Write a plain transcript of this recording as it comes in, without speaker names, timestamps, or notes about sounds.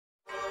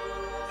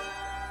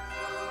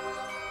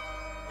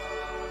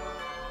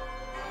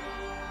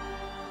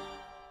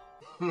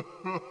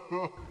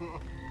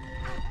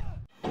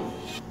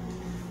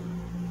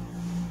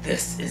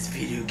This is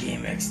Video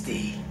Game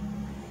XD,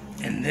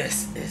 and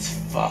this is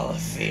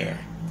FALLofFEAR.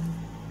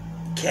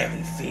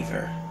 Cabin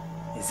fever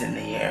is in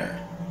the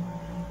air,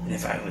 and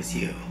if I was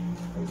you,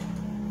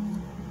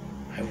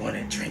 I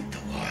wouldn't drink the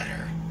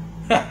water.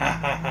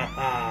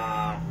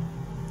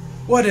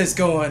 What is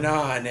going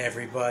on,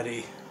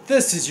 everybody?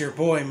 This is your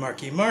boy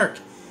Marky Marc,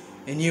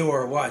 and you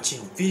are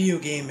watching Video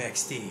Game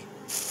XD.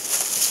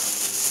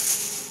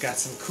 Got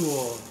some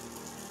cool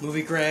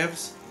movie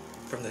grabs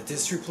from the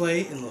Distro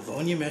Play in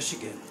Livonia,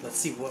 Michigan. Let's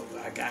see what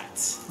I got.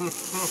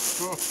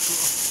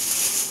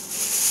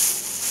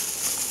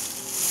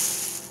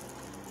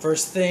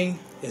 First thing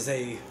is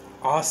a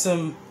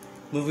awesome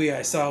movie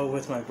I saw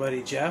with my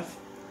buddy Jeff.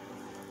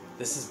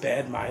 This is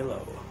Bad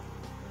Milo.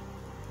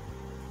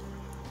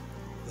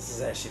 This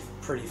is actually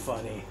pretty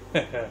funny.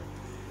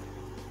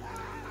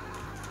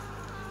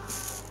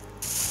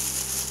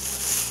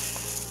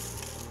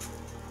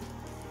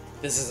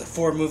 This is a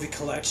 4-movie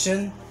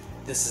collection.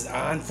 This is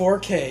on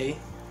 4K.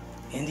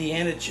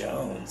 Indiana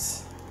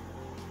Jones.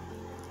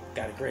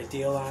 Got a great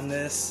deal on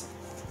this.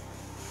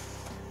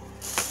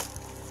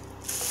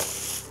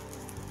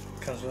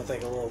 Comes with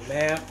like a little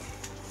map.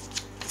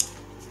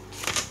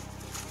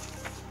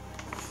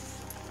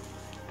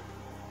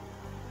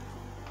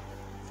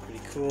 Pretty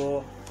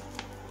cool.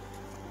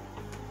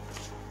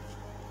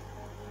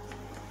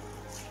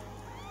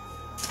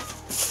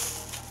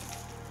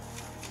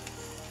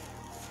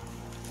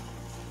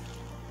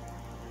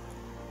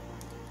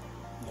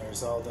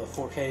 There's all the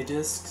 4K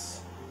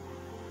discs.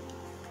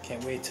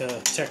 Can't wait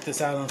to check this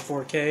out on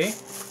 4K.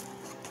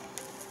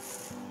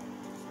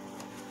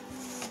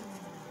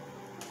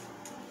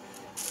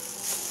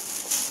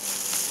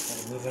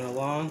 And moving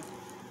along,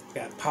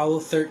 got Apollo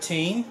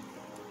 13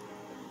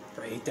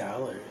 for $8,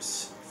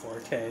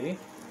 4K.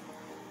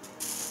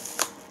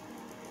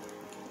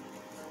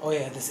 Oh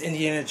yeah, this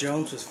Indiana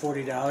Jones was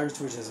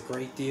 $40, which is a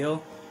great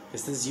deal,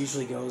 because this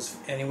usually goes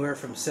anywhere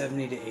from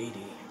 $70 to $80.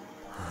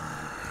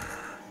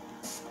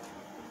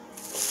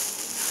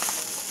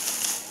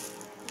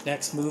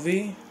 Next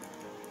movie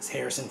is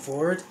Harrison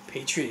Ford,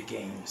 Patriot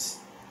Games.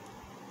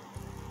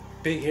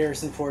 Big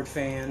Harrison Ford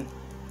fan.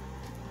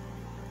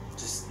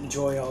 Just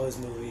enjoy all his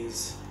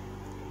movies.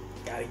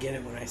 Gotta get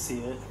it when I see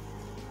it.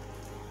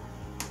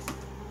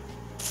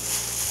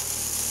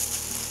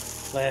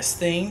 Last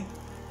thing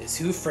is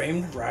Who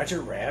Framed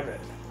Roger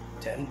Rabbit?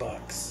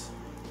 $10.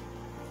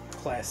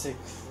 Classic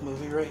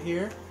movie right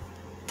here.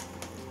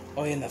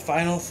 Oh, and the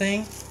final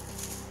thing.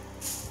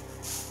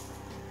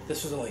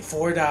 This was only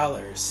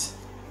 $4.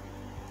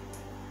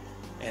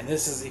 And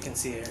this is, you can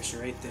see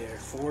actually right there,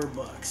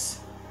 $4.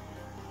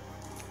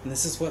 And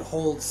this is what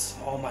holds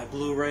all my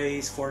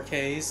Blu-rays,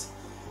 4Ks.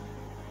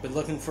 Been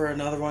looking for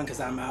another one because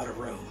I'm out of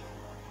room.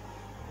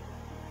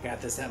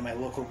 Got this at my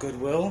local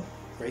Goodwill.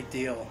 Great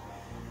deal.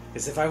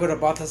 Because if I would have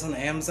bought this on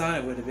Amazon,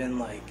 it would have been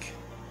like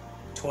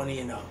 20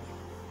 and up,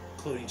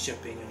 including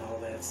shipping and all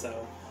that.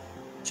 So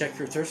check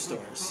your thrift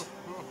stores.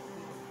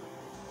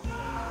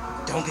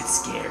 Don't get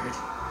scared.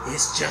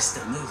 It's just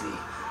a movie.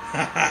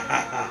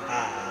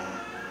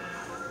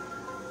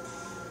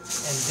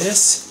 And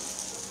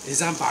this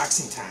is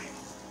unboxing time.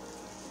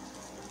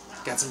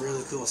 Got some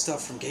really cool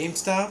stuff from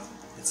GameStop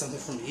and something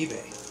from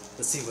eBay.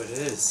 Let's see what it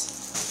is.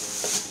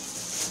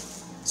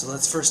 So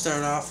let's first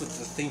start off with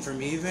the thing from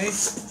eBay.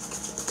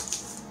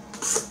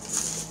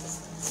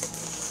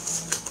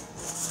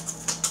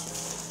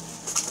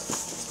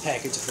 It's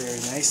packaged very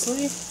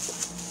nicely.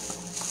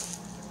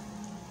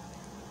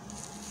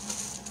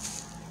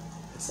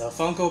 It's a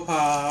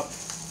FunkoPop.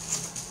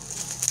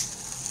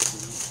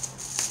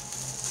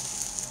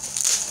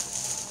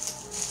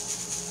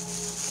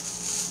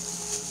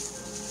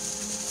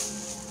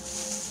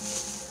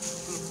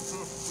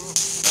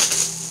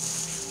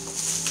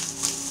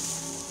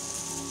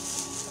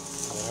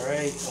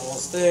 Alright,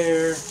 almost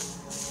there.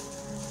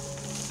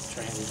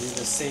 Trying to do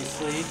this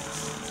safely.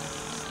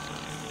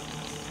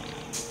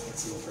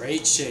 It's in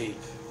great shape.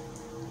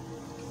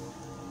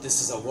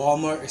 This is a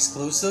Walmart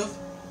exclusive.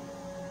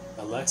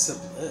 Alexa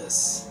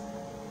Bliss.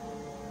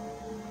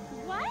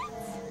 What?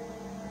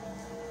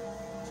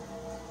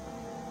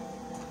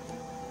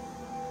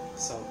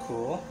 So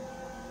cool.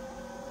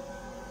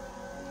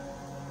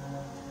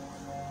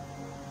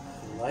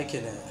 I'm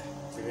liking it.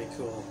 Very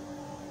cool.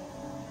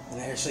 And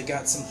I actually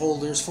got some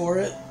holders for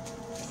it.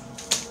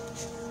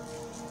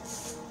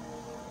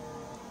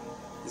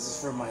 This is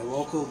from my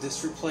local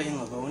Distro Play in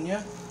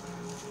Livonia.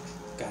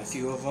 Got a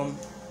few of them.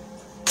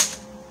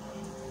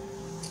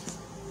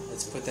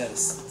 Let's put that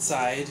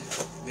aside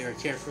very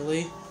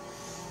carefully.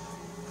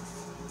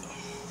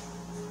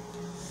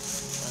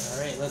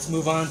 Alright, let's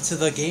move on to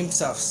the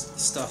GameStop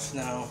stuff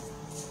now.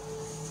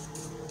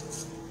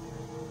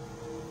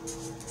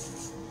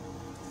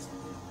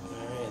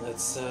 Alright,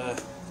 let's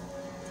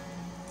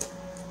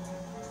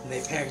and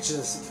they packaged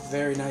this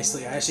very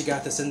nicely. I actually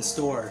got this in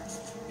store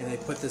and they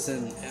put this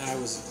in and I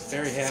was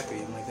very happy.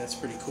 I'm like, that's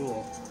pretty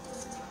cool.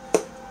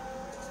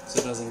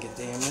 So it doesn't get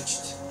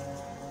damaged.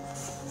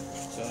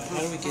 So But how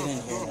do we get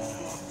in here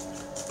now?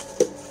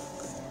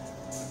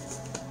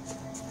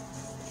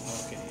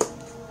 Okay.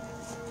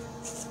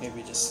 Maybe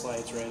it just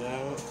slides right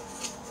out.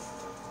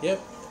 Yep.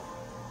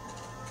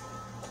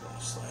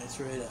 It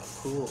slides right out.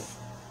 Cool.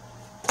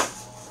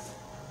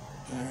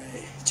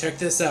 Alright, check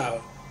this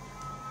out.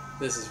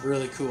 This is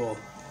really cool.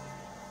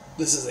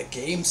 This is a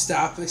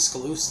GameStop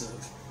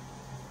exclusive.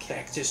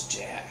 Cactus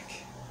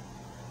Jack.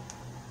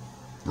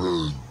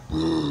 There's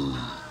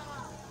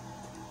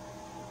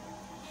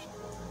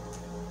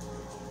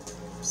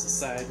the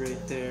side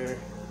right there. You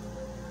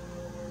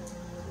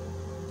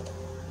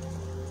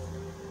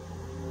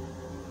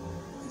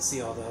can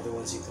see all the other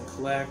ones you can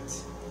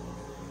collect.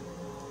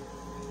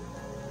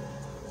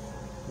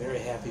 Very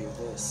happy with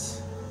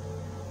this.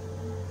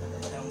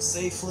 Put that down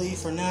safely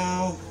for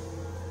now.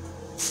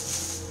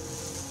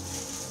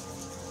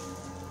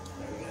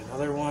 There we got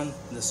another one.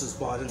 This was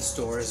bought in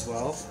store as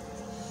well.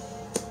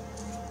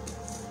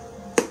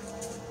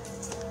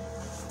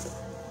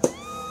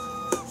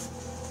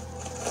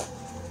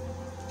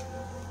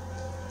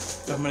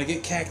 If I'm gonna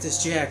get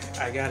Cactus Jack,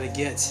 I gotta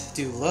get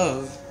Do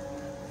Love.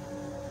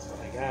 That's what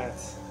I got.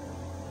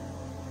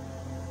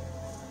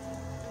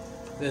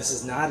 This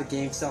is not a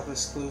GameStop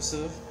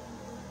exclusive.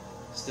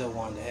 Still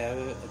wanted to have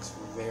it. Looks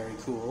very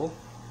cool.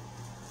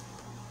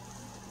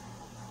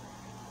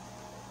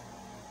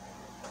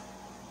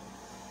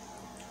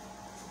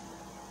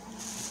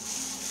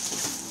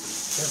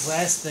 This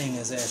last thing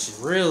is actually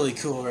really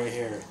cool right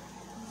here.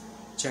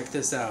 Check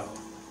this out.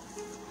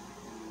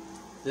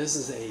 This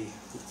is a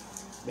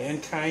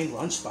Mankind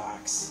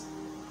lunchbox.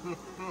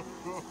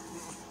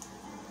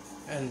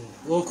 And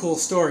a little cool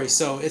story.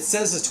 So it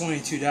says it's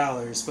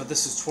 $22, but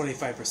this is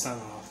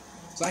 25% off.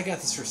 So I got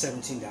this for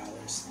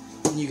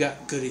 $17. And you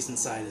got goodies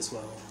inside as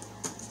well.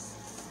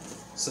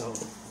 So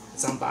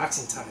it's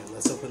unboxing time.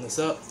 Let's open this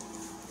up.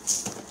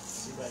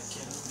 See if I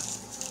can.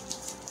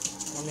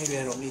 Or maybe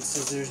I don't need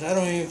scissors. I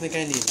don't even think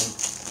I need them.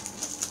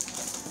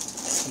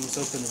 Comes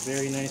open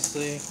very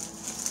nicely.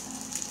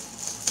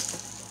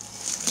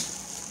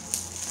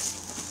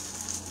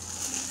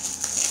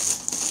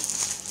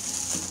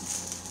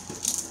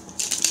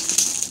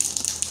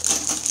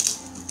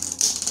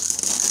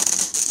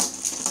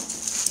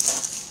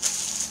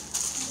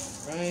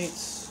 Right.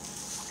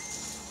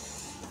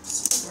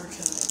 So where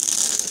can I?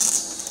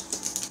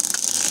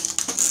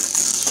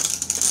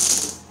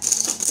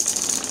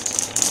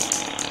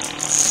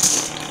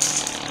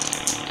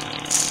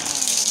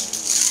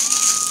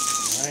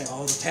 All right,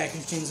 all the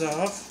packaging's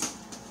off.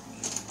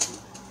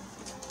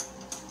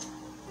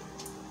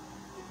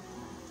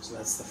 So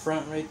that's the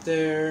front right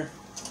there.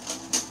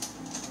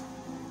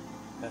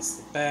 That's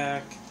the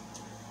back.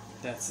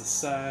 That's the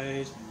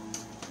side.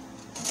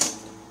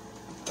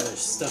 There's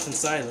stuff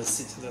inside. Let's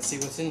see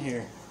what's in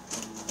here.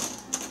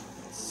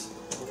 Let's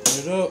open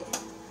it up.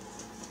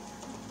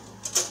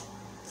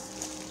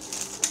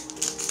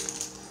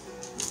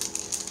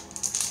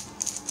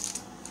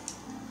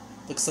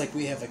 Looks like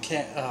we have a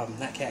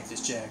not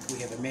Cactus Jack. We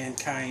have a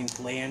Mankind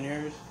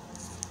lanyard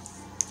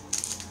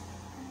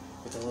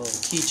with a little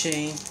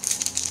keychain.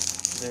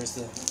 There's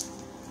the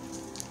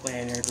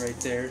lanyard right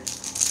there.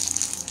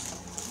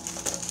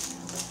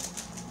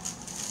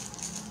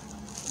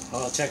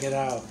 Oh, check it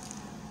out.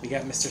 We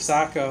got Mr.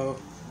 Sacco.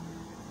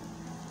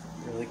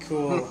 Really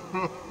cool.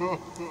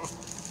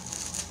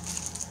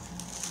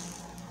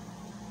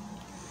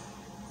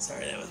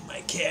 Sorry, that was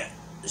my cat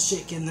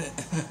shaking it.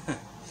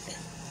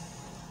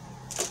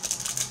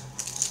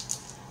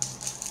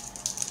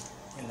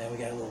 And then we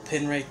got a little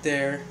pin right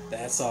there.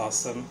 That's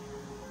awesome.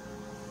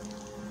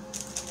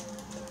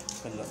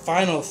 And the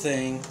final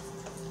thing,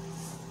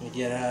 let me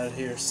get out of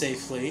here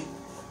safely.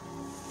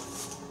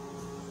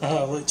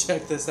 Oh, look,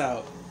 check this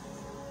out.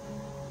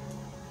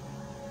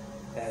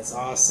 That's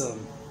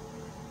awesome.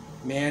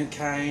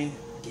 Mankind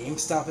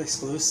GameStop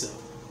exclusive.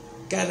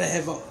 Gotta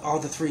have all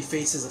the three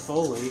faces of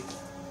Foley.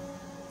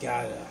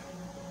 Gotta.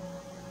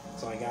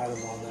 So I got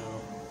them all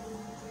now.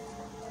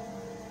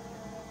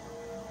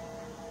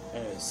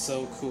 That is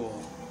so cool.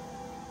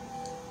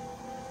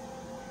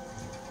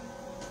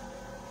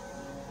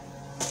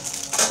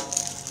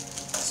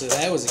 So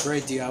that was a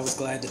great deal. I was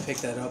glad to pick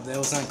that up. That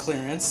was on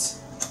clearance.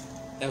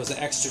 That was an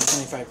extra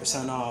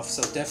 25% off.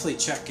 So definitely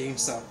check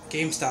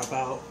GameStop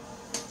out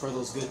for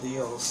those good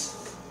deals.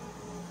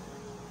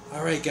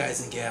 Alright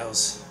guys and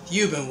gals,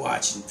 you've been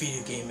watching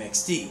Video Game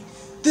XD.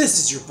 This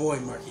is your boy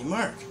Marky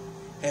Marc.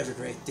 Have a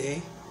great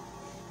day.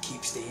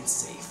 Keep staying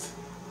safe.